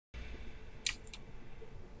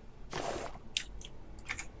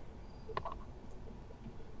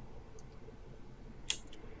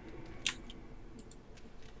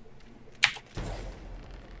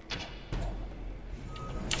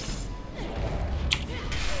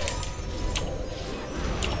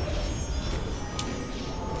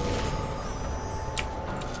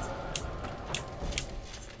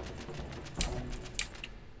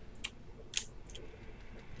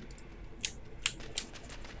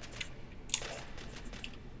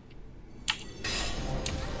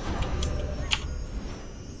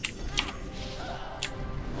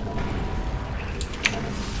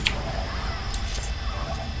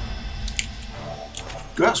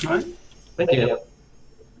Congrats, mate. Thank you.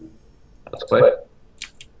 That's quick.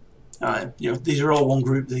 You know, these are all one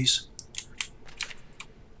group, these.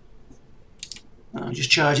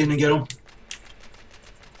 Just charge in and get them.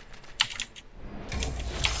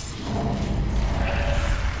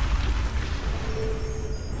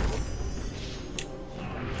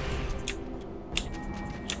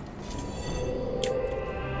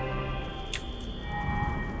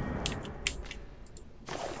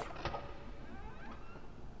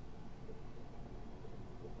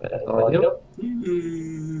 That's all I do.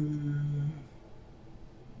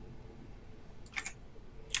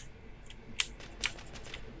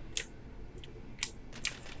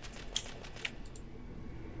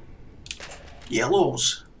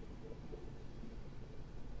 Yellows.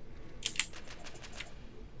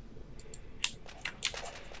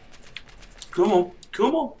 Come on,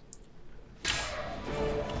 come on.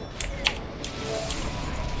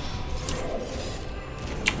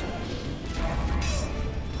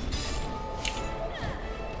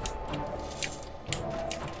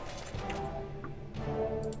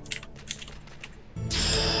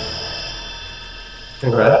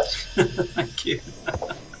 Congrats. Thank you.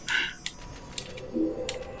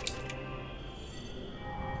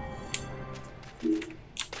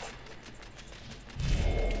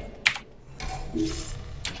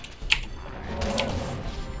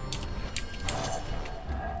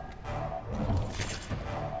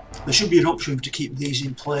 There should be an option to keep these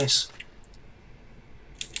in place.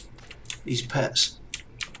 These pets.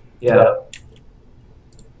 Yeah.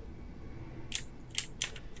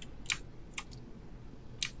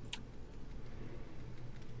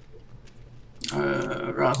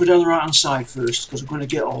 Right, I'll go down the right hand side first because we're going to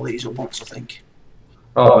get all these at once, I think.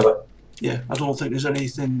 Oh, Yeah, I don't think there's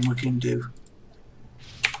anything we can do.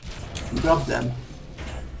 Grab them.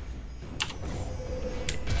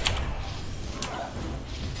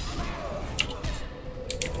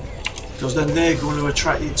 Because then they're going to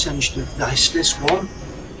attract the attention of this one.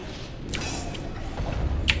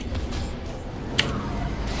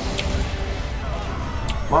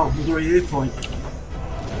 Wow, another EA point.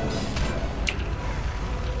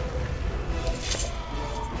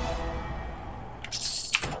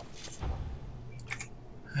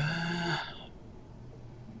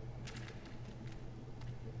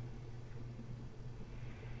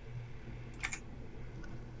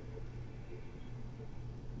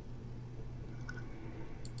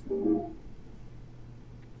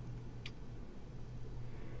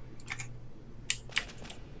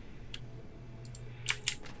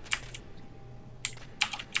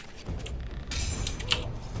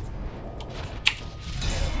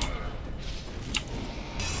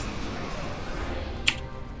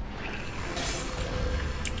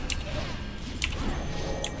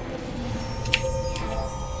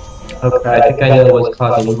 okay, I think I know what's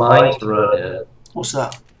causing mine to run in. What's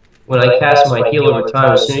that? When I cast my heal over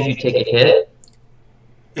time, as soon as you take a hit,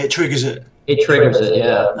 It triggers it. it triggers it,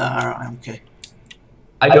 yeah. Alright, okay.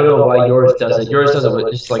 I don't know why yours does it. Yours does it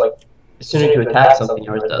with just like, as soon as you attack something,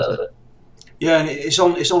 yours does it. Yeah, and it's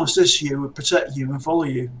on assist you, protect you, and follow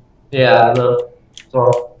you. Yeah, I don't know.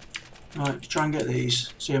 So, Right, try and get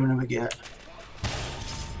these. See how many we get.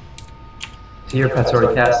 so your pet's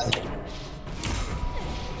already casted.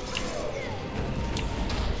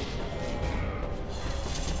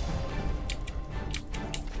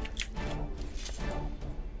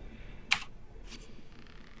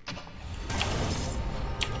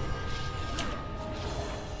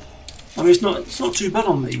 I mean, it's not too bad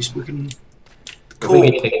on these. We can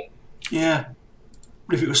We can take. Yeah.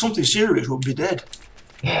 But if it was something serious, we'd be dead.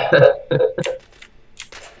 Let's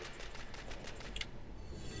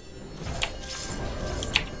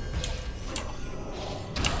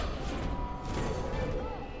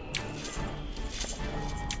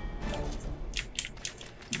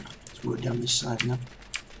work down this side now.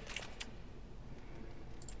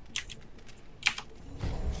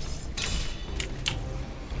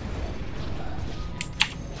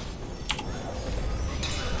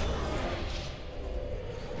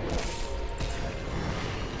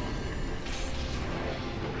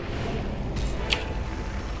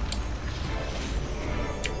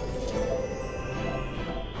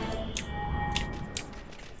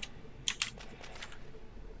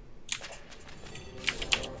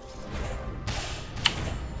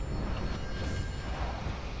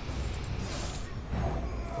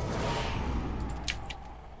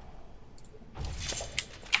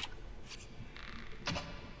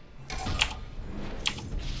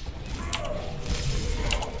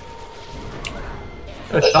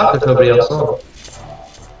 I was shocked that nobody else saw.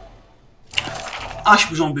 Ash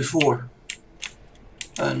was on before.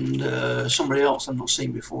 and somebody else I've not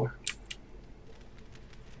seen before.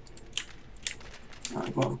 Right,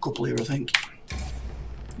 I've got a couple here, I think.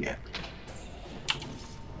 Yeah.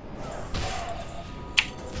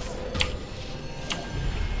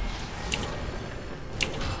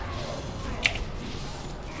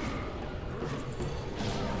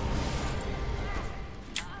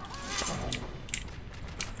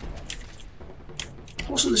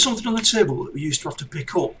 Wasn't there something on the table that we used to have to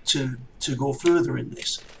pick up to go further in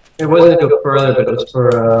this? It wasn't to go further, but it was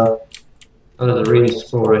for under the reading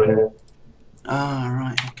scroll right here. Ah,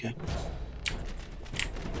 right, okay.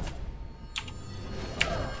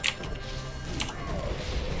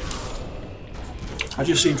 I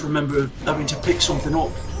just seem to remember having to pick something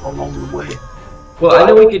up along the way. Well, I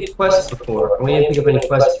know we did quests before, and we didn't pick up any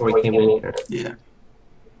quests before we came in here. Yeah.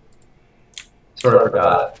 Sort of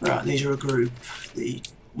forgot. Right, these are a group. The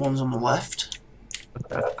ones on the left.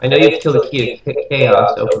 Okay. I know you have to kill the key of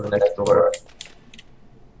chaos to open the next door.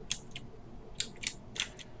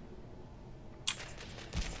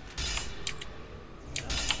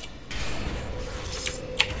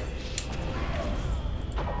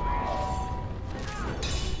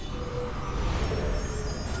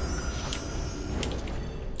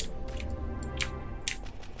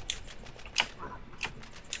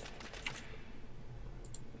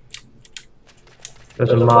 There's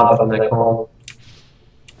a mob up in that column.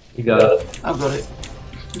 You got it. I've got it.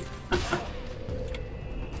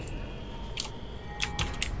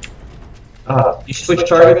 You switch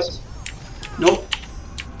targets? Nope.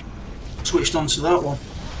 Switched on to that one.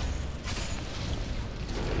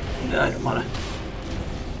 No, it don't matter.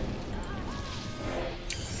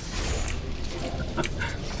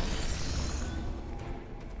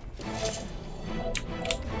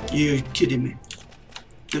 You kidding me?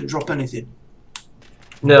 Didn't drop anything.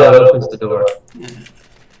 No, it opens the door. Yeah.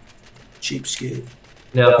 Cheapskate.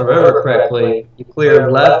 Now, if I remember correctly, you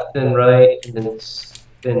clear left and right, and then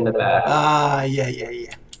spin the back. Ah, yeah.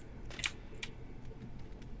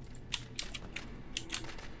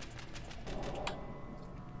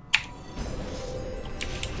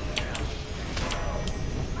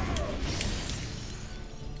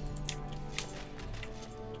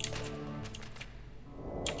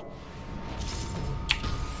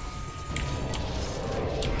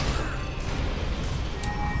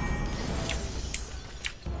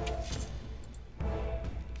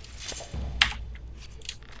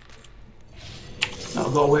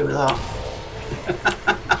 I got away with that.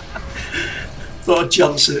 Thought I'd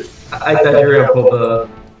chance it. I thought you were going to pull the...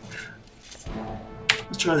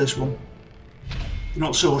 Let's try this one.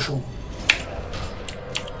 Not social.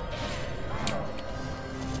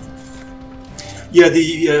 Yeah,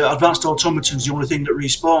 the advanced automaton's the only thing that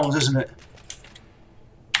respawns, isn't it?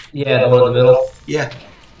 Yeah, the one in the middle? Yeah.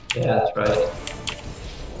 Yeah, that's right.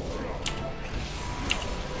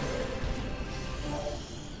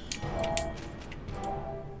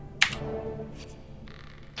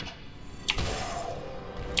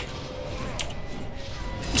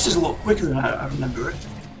 This is a lot quicker than I remember it.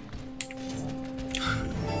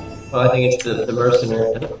 Well, I think it's the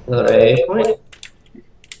mercenary. Another AA point?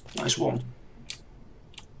 Nice one.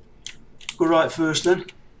 Go right first then,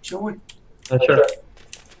 shall we? Sure.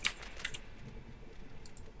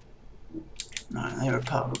 Right, they're a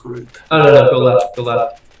part of a group. Oh, no, go left, go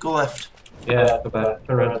left. Go left. Yeah, go back,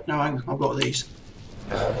 turn around. No, hang on, I've got these.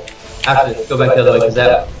 After, go back the other way, because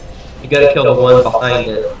that, you gotta kill the one behind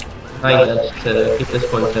us to get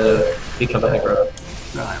this one to become aggro.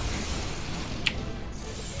 Right.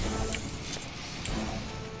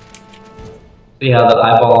 See how the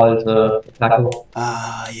eyeball is attackable?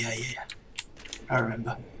 Ah, yeah. I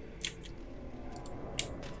remember.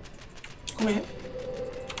 Come here.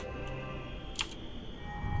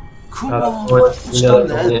 Come on, stand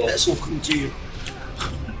there, the pets will come to you.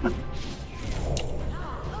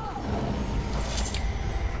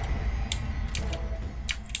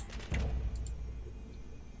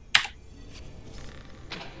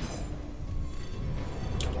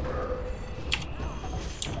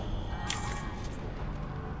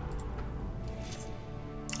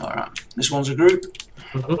 Alright, this one's a group.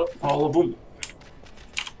 All of them.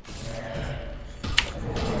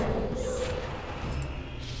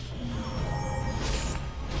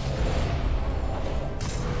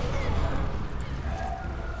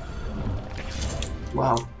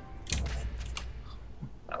 Wow.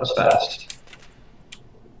 That was fast.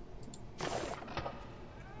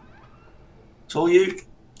 It's all you.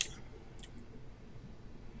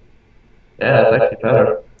 Yeah, it's actually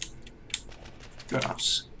better.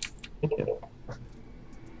 Grass. Thank you.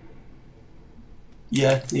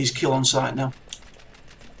 Yeah, these kill on sight now.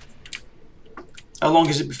 How long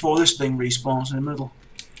is it before this thing respawns in the middle?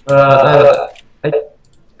 I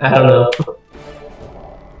don't know.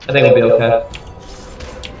 I think it'll be okay.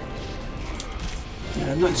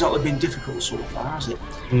 Yeah, not exactly been difficult so far, has it?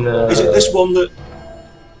 No. Is it this one that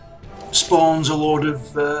spawns a load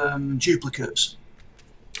of duplicates?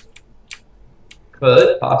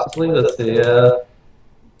 Could, possibly. Let's see, Or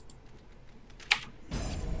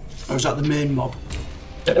is that the main mob?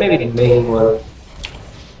 that may be the main one.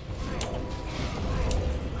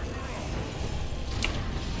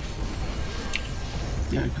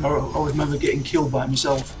 Yeah, I always remember getting killed by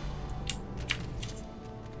myself.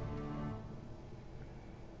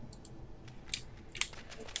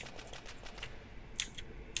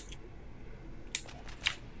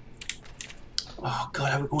 Oh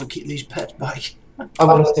god, how are we going to keep these pets back? I'm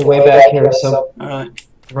gonna stay way back here, so Alright.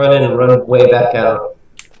 run in and run way back out.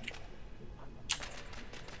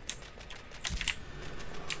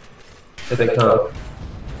 Here they come.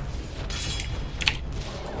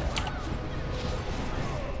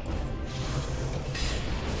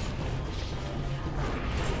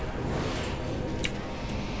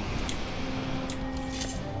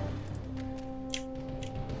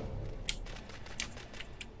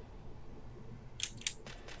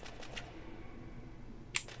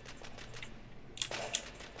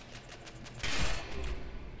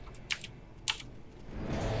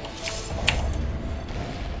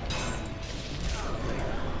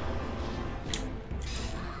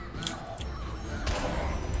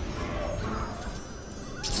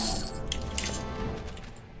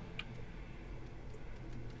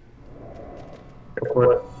 Go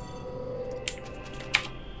for it.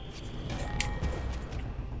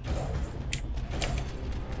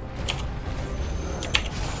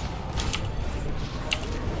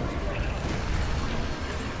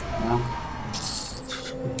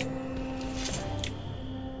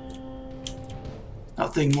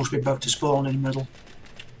 That thing must be about to spawn in the middle.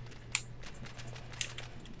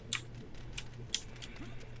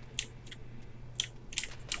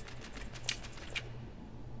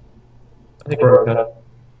 I think we're okay.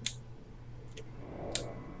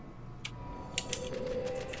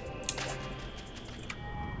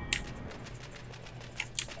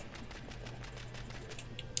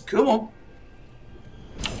 Come on.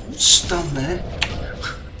 Stand there.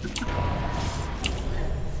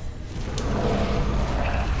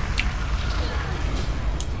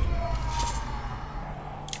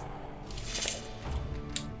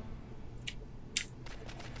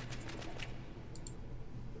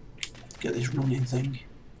 Get this running thing.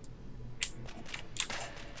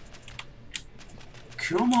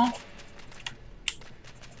 Come on.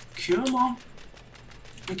 Come on.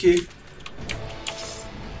 Thank you.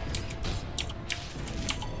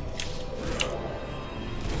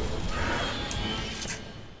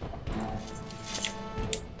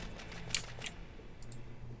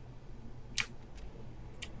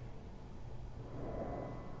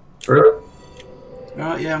 True.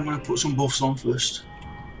 Alright, yeah, I'm going to put some buffs on first.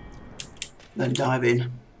 Then dive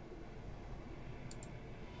in.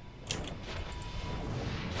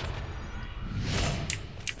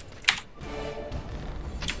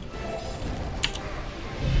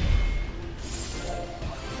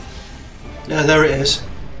 Yeah, there it is.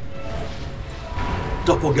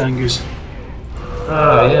 Doppelgangers.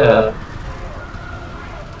 Oh, yeah.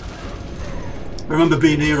 I remember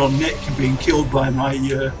being here on Nick and being killed by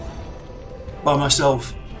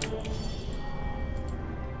myself.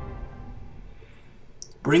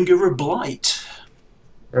 Bringer of Blight.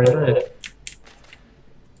 Very nice.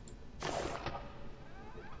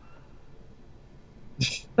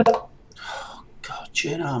 Oh, God,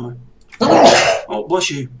 chain armor. Oh,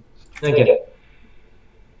 bless you. Thank you.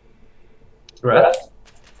 Right.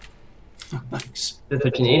 Thanks. That's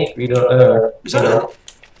what you need. We don't. Is that it?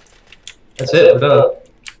 That's it. We're done.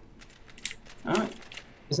 Alright.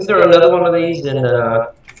 Isn't there another one of these in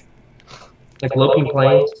like Looking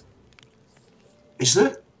Plains? Is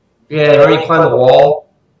there? Yeah, where you climb the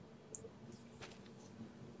wall.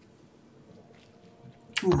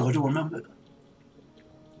 Ooh, I don't remember.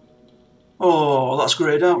 Oh, that's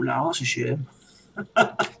greyed out now. That's a shame.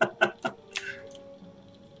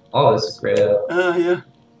 Oh, this is great. Yeah.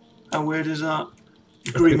 How weird is that?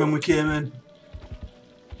 It was green when we came in.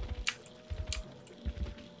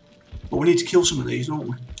 But we need to kill some of these, don't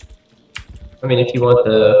we? I mean, if you want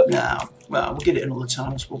the... Yeah, well, we'll get it another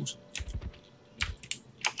time, I suppose.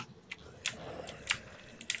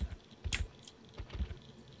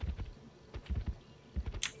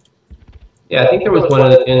 Yeah, I think there was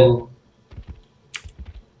one in...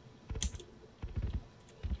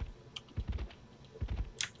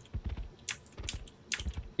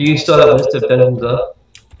 Do you still have that list of dungeons up?